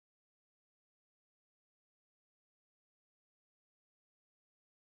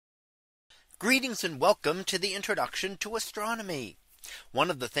Greetings and welcome to the introduction to astronomy. One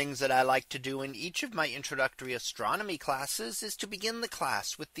of the things that I like to do in each of my introductory astronomy classes is to begin the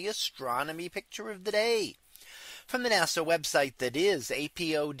class with the astronomy picture of the day from the NASA website, that is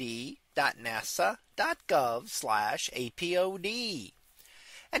apod.nasa.gov/apod.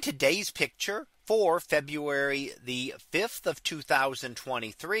 And today's picture for February the 5th of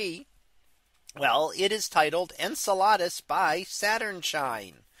 2023. Well, it is titled Enceladus by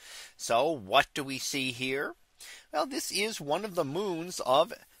Saturnshine. So what do we see here? Well, this is one of the moons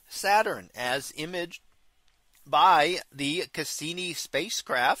of Saturn as imaged by the Cassini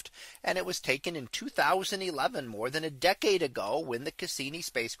spacecraft. And it was taken in 2011, more than a decade ago, when the Cassini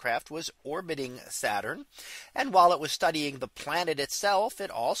spacecraft was orbiting Saturn. And while it was studying the planet itself, it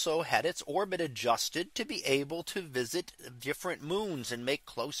also had its orbit adjusted to be able to visit different moons and make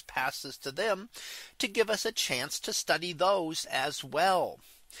close passes to them to give us a chance to study those as well.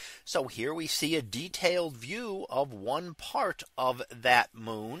 So here we see a detailed view of one part of that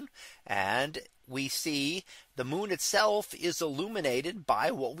moon, and we see the moon itself is illuminated by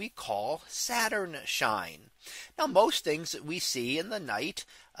what we call Saturnshine. Now, most things that we see in the night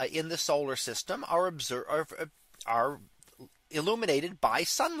in the solar system are illuminated by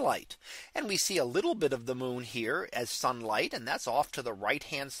sunlight, and we see a little bit of the moon here as sunlight, and that's off to the right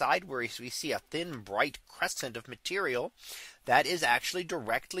hand side where we see a thin bright crescent of material that is actually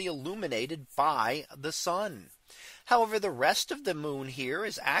directly illuminated by the sun. However, the rest of the moon here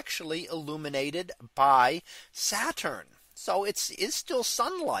is actually illuminated by Saturn. So it is still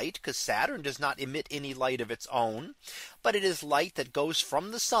sunlight, because Saturn does not emit any light of its own, but it is light that goes from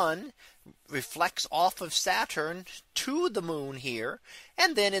the sun, reflects off of Saturn to the moon here,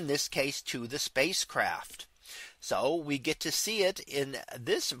 and then in this case to the spacecraft. So we get to see it in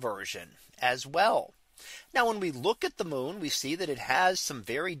this version as well. Now, when we look at the moon, we see that it has some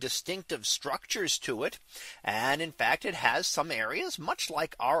very distinctive structures to it. And in fact, it has some areas much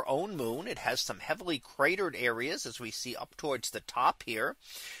like our own moon. It has some heavily cratered areas, as we see up towards the top here,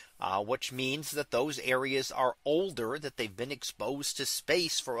 which means that those areas are older, that they've been exposed to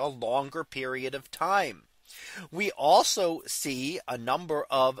space for a longer period of time. We also see a number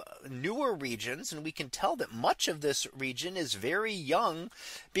of newer regions, and we can tell that much of this region is very young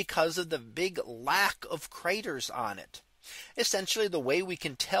because of the big lack of craters on it. Essentially, the way we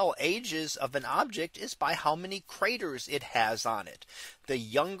can tell ages of an object is by how many craters it has on it. The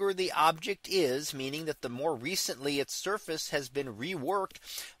younger the object is, meaning that the more recently its surface has been reworked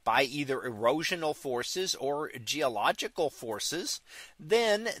by either erosional forces or geological forces,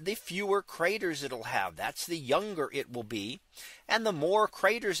 then the fewer craters it'll have. That's the younger it will be. And the more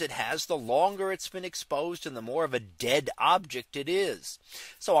craters it has, the longer it's been exposed and the more of a dead object it is.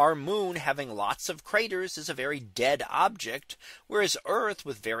 So our moon, having lots of craters, is a very dead object, whereas Earth,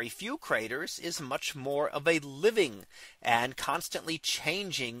 with very few craters, is much more of a living and constantly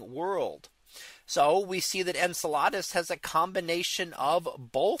changing world. So we see that Enceladus has a combination of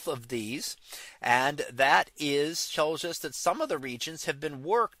both of these. And that shows us that some of the regions have been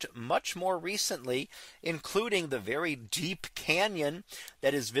worked much more recently, including the very deep canyon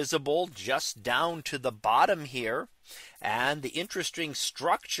that is visible just down to the bottom here, and the interesting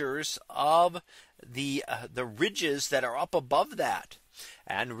structures of the ridges that are up above that.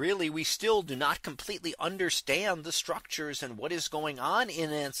 And really, we still do not completely understand the structures and what is going on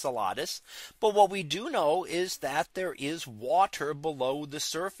in Enceladus. But what we do know is that there is water below the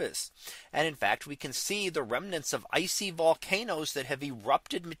surface. And in fact, we can see the remnants of icy volcanoes that have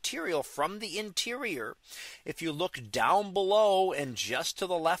erupted material from the interior. If you look down below and just to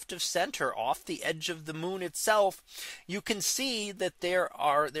the left of center off the edge of the moon itself, you can see that there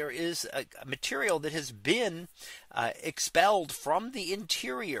is a material that has been expelled from the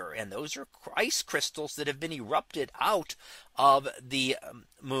interior, and those are ice crystals that have been erupted out of the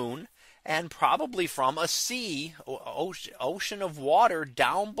moon, and probably from a ocean of water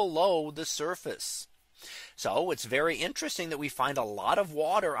down below the surface. So it's very interesting that we find a lot of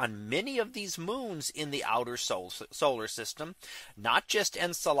water on many of these moons in the outer solar system, not just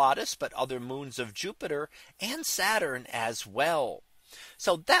Enceladus, but other moons of Jupiter and Saturn as well.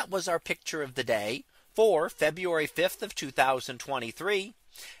 So that was our picture of the day for February 5th of 2023.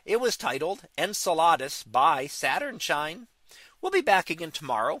 It was titled Enceladus by Saturnshine. We'll be back again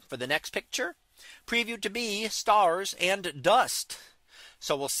tomorrow for the next picture, previewed to be stars and dust.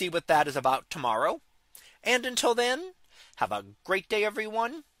 So we'll see what that is about tomorrow. And until then, have a great day,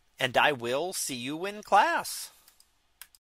 everyone, and I will see you in class.